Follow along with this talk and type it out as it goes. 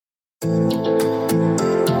Welcome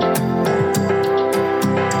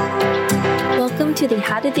to the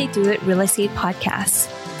How Did They Do It Real Estate Podcast.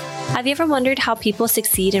 Have you ever wondered how people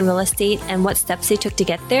succeed in real estate and what steps they took to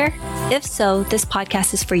get there? If so, this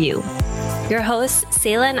podcast is for you. Your hosts,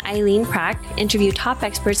 Sayla and Eileen Prack, interview top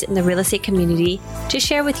experts in the real estate community to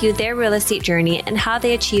share with you their real estate journey and how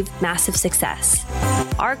they achieved massive success.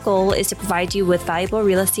 Our goal is to provide you with valuable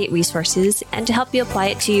real estate resources and to help you apply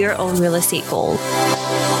it to your own real estate goals.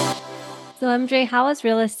 So MJ, how has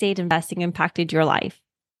real estate investing impacted your life?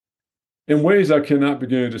 In ways I cannot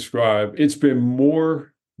begin to describe. It's been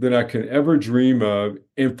more than I can ever dream of,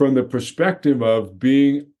 and from the perspective of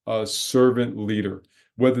being a servant leader,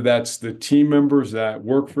 whether that's the team members that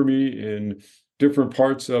work for me in different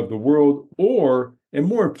parts of the world, or, and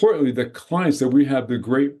more importantly, the clients that we have the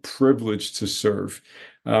great privilege to serve.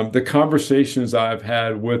 The conversations I've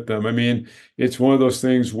had with them. I mean, it's one of those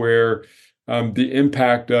things where the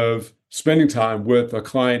impact of spending time with a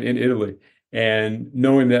client in Italy and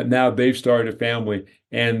knowing that now they've started a family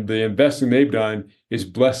and the investing they've done is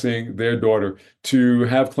blessing their daughter, to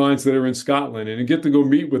have clients that are in Scotland and get to go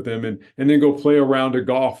meet with them and then go play a round of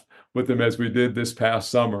golf with them as we did this past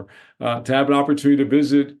summer, to have an opportunity to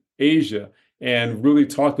visit Asia and really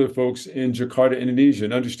talk to folks in Jakarta, Indonesia,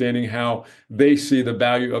 and understanding how they see the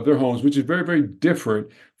value of their homes, which is very, very different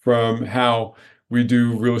from how we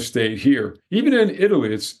do real estate here. Even in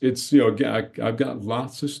Italy, it's again, I've got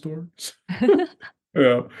lots of stories.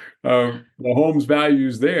 The home's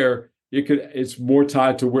values there, it's more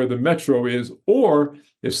tied to where the metro is, or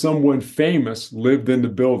if someone famous lived in the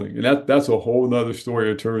building. And that's a whole nother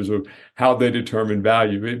story in terms of how they determine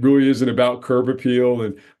value. It really isn't about curb appeal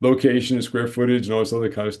and location and square footage and all this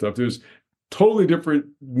other kind of stuff. There's totally different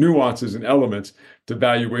nuances and elements to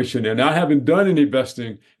valuation. And I haven't done any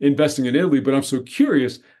investing in Italy, but I'm so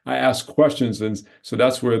curious, I ask questions. And so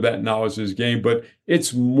that's where that knowledge is gained. But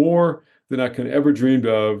it's more than I can ever dreamed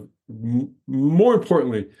of. More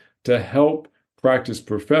importantly, to help practice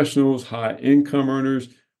professionals, high income earners,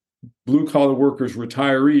 blue collar workers,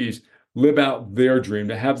 retirees live out their dream,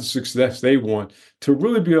 to have the success they want, to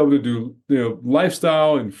really be able to do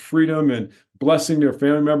lifestyle and freedom and blessing their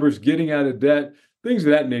family members, getting out of debt, things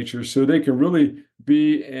of that nature, so they can really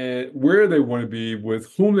be where they want to be,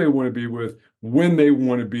 with whom they want to be with, when they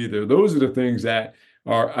want to be there. Those are the things that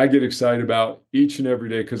I get excited about each and every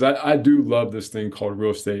day, because I do love this thing called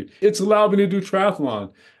real estate. It's allowed me to do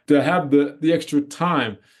triathlon, to have the extra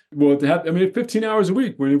time. Well, 15 hours a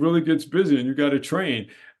week when it really gets busy and you got to train.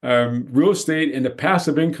 Real estate and the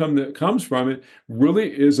passive income that comes from it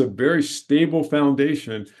really is a very stable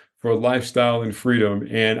foundation for lifestyle and freedom.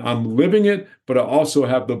 And I'm living it, but I also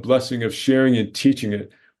have the blessing of sharing and teaching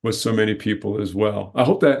it with so many people as well. I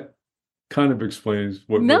hope that kind of explains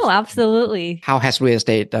what. No, absolutely. How has real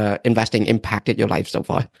estate investing impacted your life so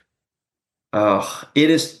far? Oh,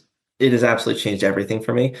 it has absolutely changed everything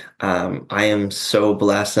for me. I am so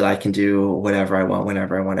blessed that I can do whatever I want,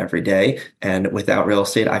 whenever I want, every day. And without real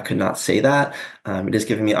estate, I could not say that. It has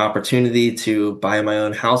given me opportunity to buy my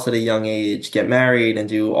own house at a young age, get married, and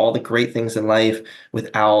do all the great things in life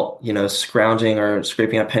without, scrounging or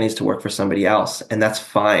scraping up pennies to work for somebody else. And that's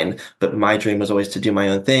fine. But my dream was always to do my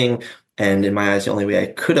own thing. And in my eyes, the only way I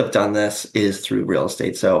could have done this is through real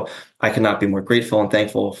estate. So I could not be more grateful and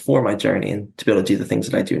thankful for my journey and to be able to do the things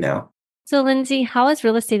that I do now. So Lindsay, how has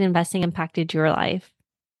real estate investing impacted your life?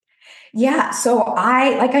 Yeah. So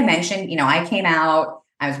like I mentioned, I came out,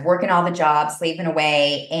 I was working all the jobs, slaving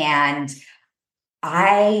away, and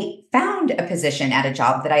I found a position at a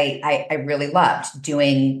job that I really loved,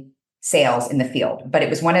 doing sales in the field. But it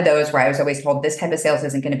was one of those where I was always told this type of sales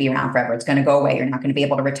isn't going to be around forever. It's going to go away. You're not going to be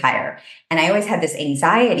able to retire. And I always had this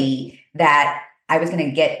anxiety that I was going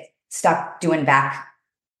to get stuck doing back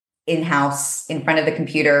in-house in front of the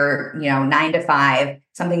computer, 9 to 5,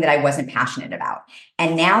 something that I wasn't passionate about.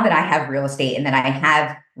 And now that I have real estate and that I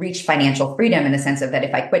have reached financial freedom in the sense of that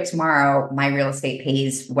if I quit tomorrow, my real estate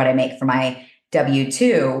pays what I make for my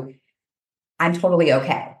W-2, I'm totally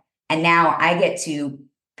okay. And now I get to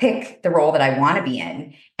pick the role that I want to be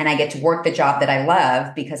in, and I get to work the job that I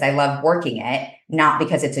love because I love working it, not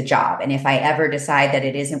because it's a job. And if I ever decide that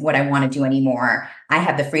it isn't what I want to do anymore, I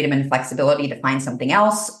have the freedom and flexibility to find something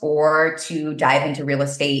else or to dive into real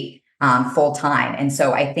estate full time. And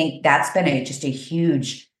so I think that's been just a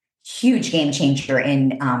huge game changer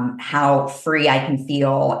in how free I can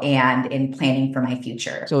feel and in planning for my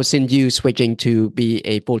future. So since you switching to be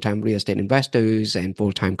a full-time real estate investors and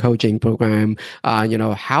full-time coaching program,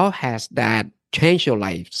 how has that changed your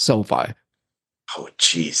life so far? Oh,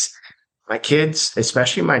 geez. My kids,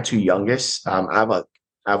 especially my two youngest, I have a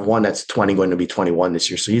I have one that's 20, going to be 21 this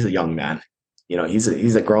year. So he's a young man.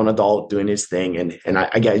 He's a grown adult doing his thing. And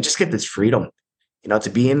I just get this freedom, to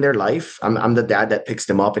be in their life. I'm the dad that picks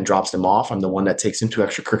them up and drops them off. I'm the one that takes them to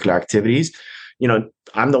extracurricular activities.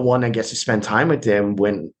 I'm the one that gets to spend time with them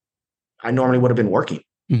when I normally would have been working.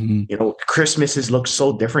 Christmas has looked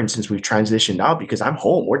so different since we've transitioned out because I'm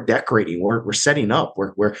home. We're decorating. We're setting up.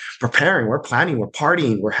 We're preparing. We're planning. We're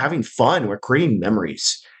partying. We're having fun. We're creating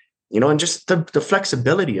memories. And just the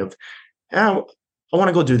flexibility of, I want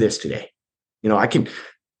to go do this today. I can.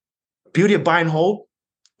 Beauty of buy and hold.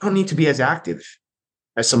 I don't need to be as active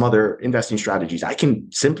as some other investing strategies. I can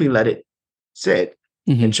simply let it sit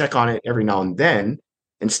and check on it every now and then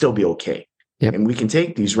and still be okay. Yep. And we can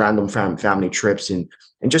take these random family trips and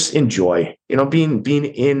just enjoy, being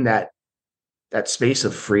in that space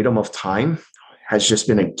of freedom of time has just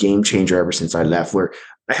been a game changer ever since I left, where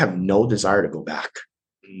I have no desire to go back,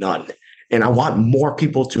 none. And I want more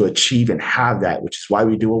people to achieve and have that, which is why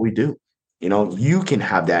we do what we do. You can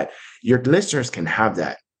have that. Your listeners can have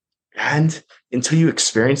that. And until you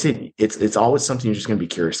experience it, it's always something you're just going to be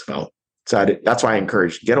curious about. So that's why I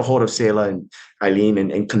encourage, get a hold of Selah and Eileen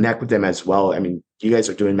and connect with them as well. I mean, you guys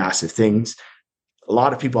are doing massive things. A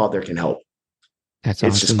lot of people out there can help. It's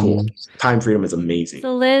awesome. Just cool. Time freedom is amazing.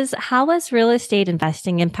 So Liz, how has real estate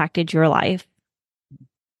investing impacted your life?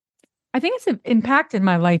 I think it's impacted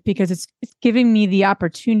my life because it's giving me the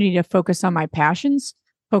opportunity to focus on my passions,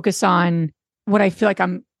 focus on what I feel like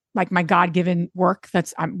I'm like my God-given work.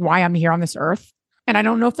 That's why I'm here on this earth. And I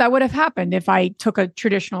don't know if that would have happened if I took a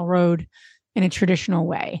traditional road in a traditional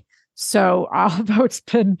way. So although it's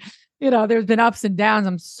been, there's been ups and downs,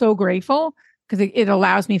 I'm so grateful because it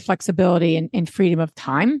allows me flexibility and freedom of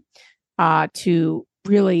time to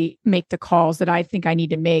really make the calls that I think I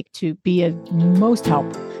need to make to be of most help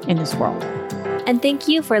in this world. And thank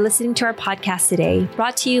you for listening to our podcast today,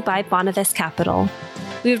 brought to you by Bonavest Capital.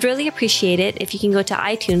 We would really appreciate it if you can go to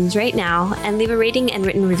iTunes right now and leave a rating and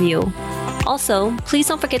written review. Also, please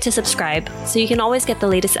don't forget to subscribe so you can always get the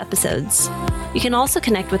latest episodes. You can also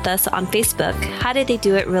connect with us on Facebook, How Did They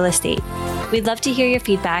Do It Real Estate. We'd love to hear your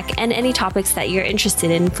feedback and any topics that you're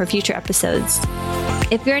interested in for future episodes.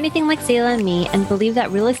 If you're anything like Selah and me and believe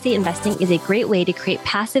that real estate investing is a great way to create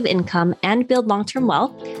passive income and build long-term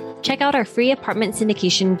wealth, check out our free apartment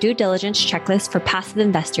syndication due diligence checklist for passive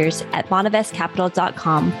investors at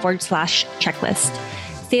bonavestcapital.com/checklist.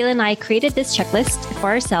 Selah and I created this checklist for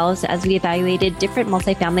ourselves as we evaluated different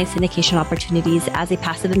multifamily syndication opportunities as a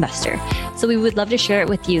passive investor. So we would love to share it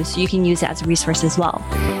with you so you can use it as a resource as well.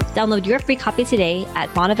 Download your free copy today at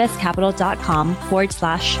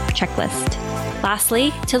bonavestcapital.com/checklist.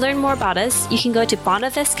 Lastly, to learn more about us, you can go to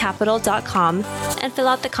bonavestcapital.com and fill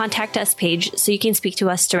out the Contact Us page so you can speak to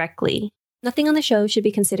us directly. Nothing on the show should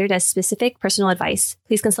be considered as specific personal advice.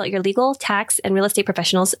 Please consult your legal, tax, and real estate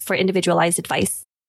professionals for individualized advice.